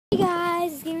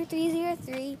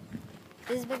303.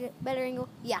 This is a better angle.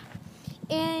 Yeah.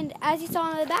 And as you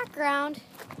saw in the background,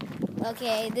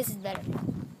 okay, this is better.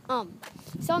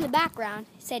 So in the background,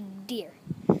 it said deer.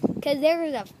 Because there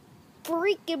was a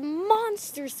freaking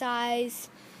monster size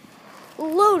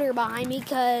loader behind me,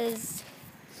 because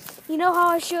you know how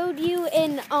I showed you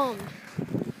in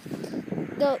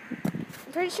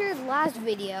pretty sure the last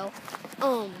video,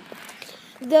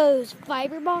 those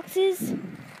fiber boxes.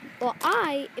 Well,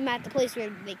 I am at the place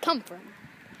where they come from.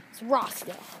 It's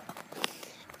Roscoe.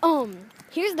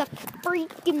 Here's the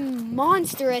freaking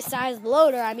monstrous sized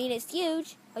loader. I mean, it's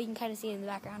huge. Oh, you can kind of see it in the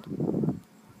background.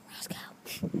 Roscoe.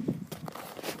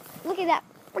 Look at that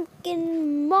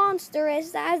freaking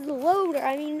monstrous sized loader.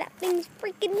 I mean, that thing's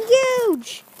freaking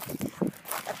huge.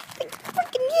 That thing's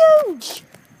freaking huge.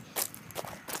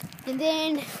 And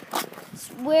then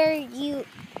where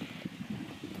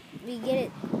we get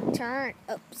it turned.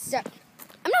 Oh, sorry.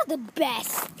 I'm not the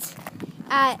best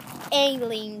at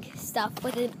angling stuff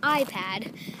with an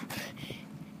iPad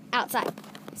outside,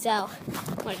 so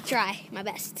I'm going to try my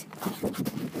best.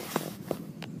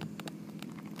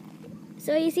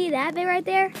 So you see that bit right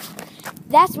there?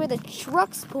 That's where the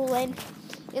trucks pull in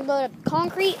and load up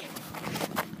concrete.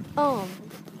 No,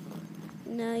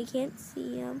 you can't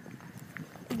see him.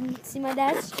 You can see my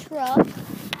dad's truck.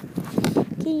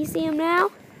 Can you see him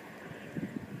now?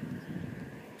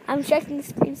 I'm checking the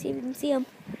screen to see if you can see him.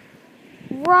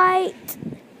 Right.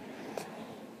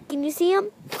 Can you see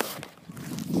them?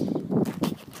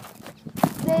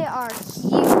 They are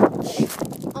huge.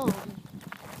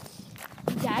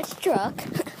 Dad's truck.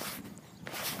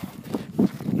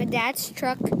 My dad's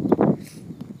truck.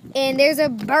 And there's a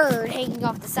bird hanging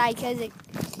off the side because it's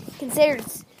considered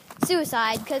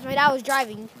suicide, because my dad was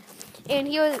driving. And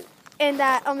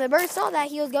the bird saw that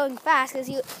he was going fast because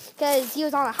he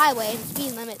was on a highway and the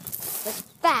speed limit was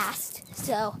fast.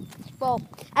 So, well,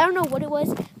 I don't know what it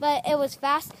was, but it was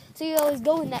fast, so he was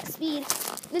going that speed.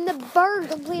 Then the bird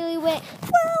completely went,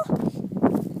 well,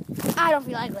 I don't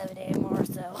feel like living anymore,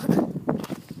 so.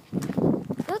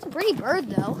 That's a pretty bird,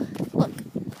 though. Look,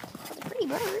 that's a pretty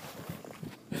bird.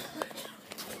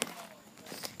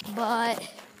 But,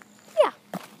 yeah.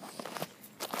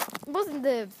 It wasn't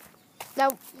it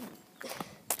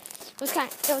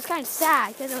was kind of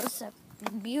sad because it was a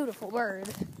beautiful bird.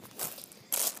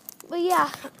 But yeah,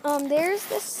 there's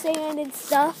the sand and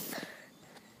stuff.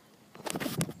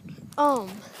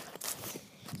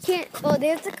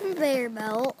 There's a conveyor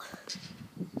belt.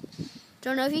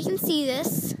 Don't know if you can see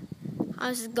this. I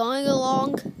was just going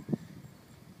along,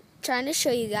 trying to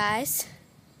show you guys.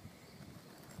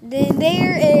 Then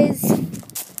there is,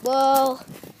 well,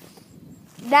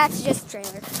 that's just a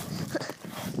trailer.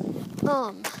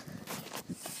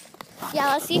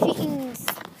 Yeah, let's see if you can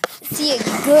see it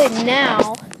good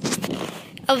now.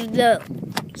 Of the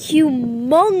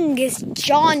humongous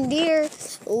John Deere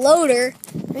loader.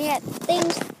 I mean, that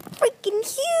thing's freaking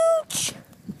huge.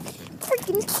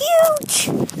 Freaking huge.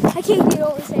 I can't get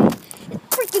over saying it.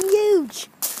 It's freaking huge.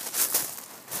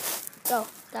 So,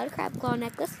 got a crab claw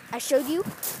necklace. I showed you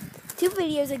 2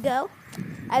 videos ago.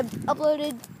 I made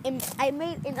and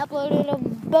uploaded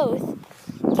them both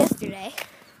yesterday.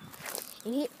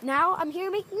 And now I'm here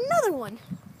making another one.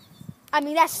 I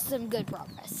mean, that's some good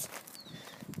progress.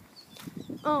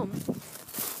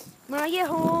 When I get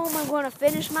home, I'm going to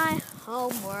finish my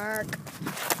homework.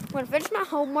 I'm going to finish my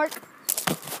homework.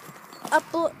 I'm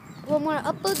going to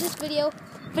upload this video,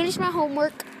 finish my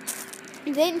homework,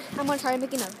 and then I'm going to try to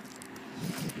make another.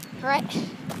 Alright?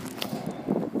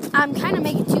 I'm kind of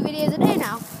making 2 videos a day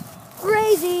now.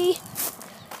 Crazy!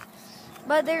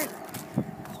 But wait,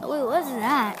 what's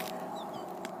that?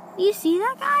 Do you see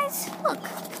that, guys? Look.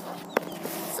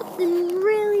 Something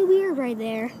really weird right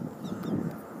there.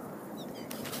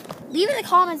 Leave in the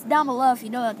comments down below if you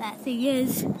know what that thing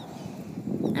is.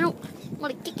 I don't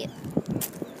want to kick it.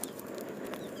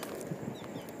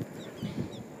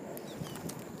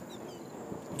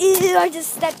 Ew, I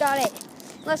just stepped on it.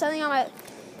 Left something on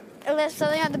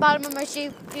the bottom of my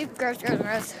shoe. Gross, gross,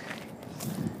 gross.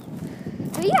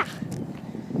 But yeah.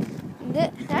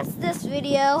 That's this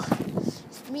video.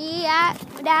 It's me at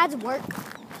my dad's work.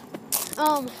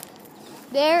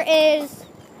 There is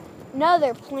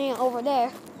another plant over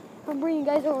there. I'll bring you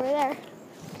guys over there.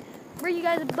 Bring you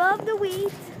guys above the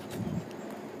weeds.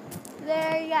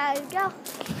 There you guys go.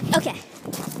 Okay.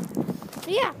 So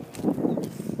yeah.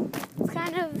 It's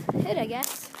kind of it, I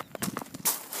guess.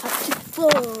 Up to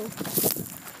full.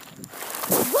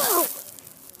 Whoa!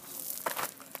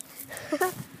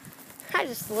 I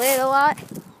just slid a lot.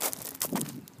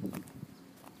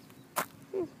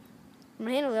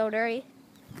 My hand a little dirty.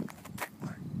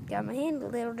 Got my hand a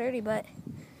little dirty, but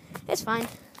it's fine.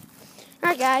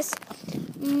 Alright, guys.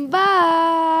 Bye.